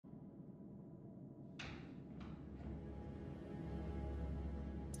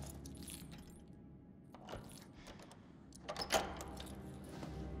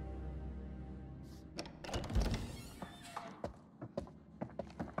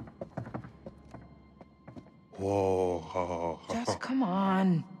Whoa. Just come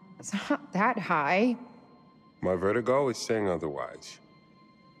on. It's not that high. My vertigo is saying otherwise.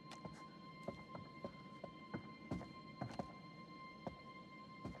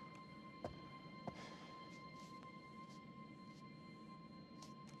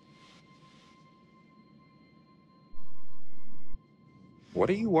 What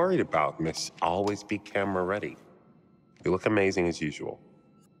are you worried about, Miss Always Be Camera Ready? You look amazing as usual.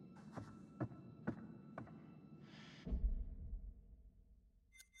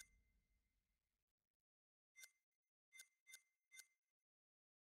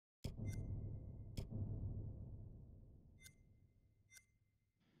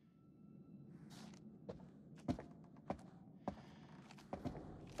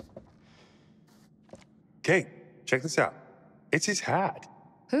 Kate, check this out. It's his hat.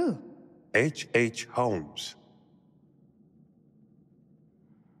 Who? H.H. Holmes.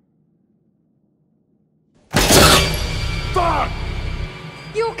 Fuck!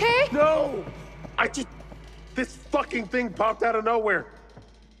 You okay? No! This fucking thing popped out of nowhere.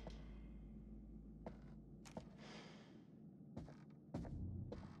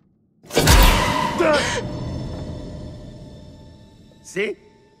 See?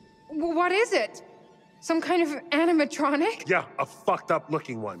 What is it? Some kind of animatronic? Yeah, a fucked up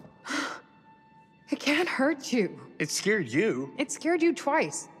looking one. It can't hurt you. It scared you. It scared you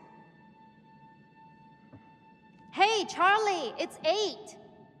twice. Hey, Charlie, it's 8.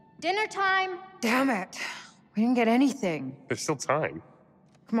 Dinner time. Damn it. We didn't get anything. There's still time.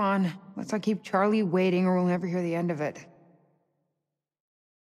 Come on, let's not keep Charlie waiting or we'll never hear the end of it.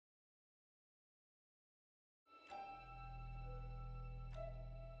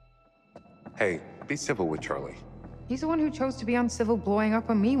 Hey, be civil with Charlie. He's the one who chose to be uncivil blowing up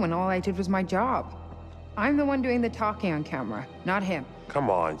on me when all I did was my job. I'm the one doing the talking on camera, not him. Come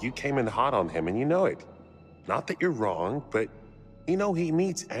on, you came in hot on him and you know it. Not that you're wrong, but you know he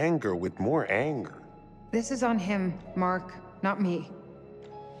meets anger with more anger. This is on him, Mark, not me.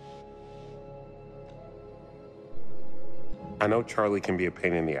 I know Charlie can be a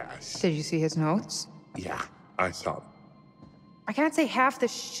pain in the ass. Did you see his notes? Yeah, I saw them. I can't say half the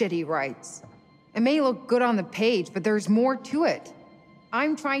shit he writes. It may look good on the page, but there's more to it.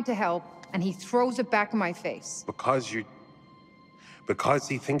 I'm trying to help, and he throws it back in my face. Because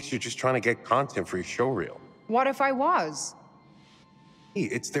he thinks you're just trying to get content for your showreel. What if I was? Hey,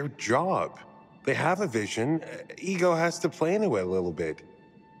 it's their job. They have a vision. Ego has to play into it a little bit.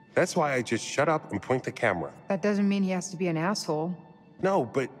 That's why I just shut up and point the camera. That doesn't mean he has to be an asshole. No,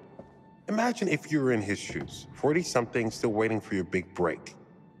 but imagine if you were in his shoes, 40-something, still waiting for your big break.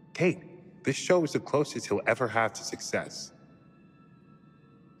 Kate, this show is the closest he'll ever have to success.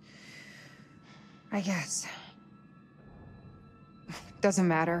 I guess. Doesn't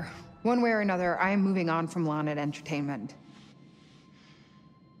matter. One way or another, I am moving on from Lanet Entertainment.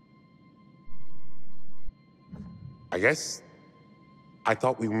 I guess I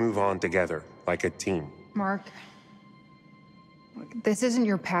thought we'd move on together, like a team. Mark, look, this isn't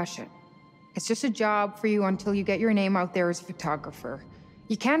your passion. It's just a job for you until you get your name out there as a photographer.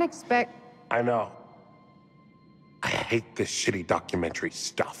 You can't expect... I know. I hate this shitty documentary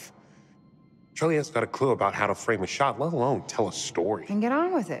stuff. Charlie has got a clue about how to frame a shot, let alone tell a story. Then get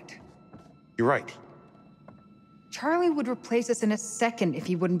on with it. You're right. Charlie would replace us in a second if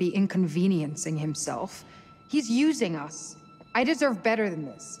he wouldn't be inconveniencing himself. He's using us. I deserve better than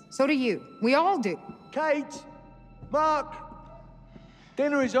this. So do you. We all do. Kate! Mark!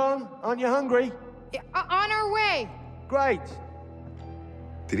 Dinner is on. Aren't you hungry? Yeah, on our way! Great.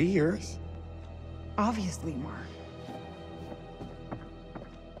 Did he hear us? Obviously, Mark.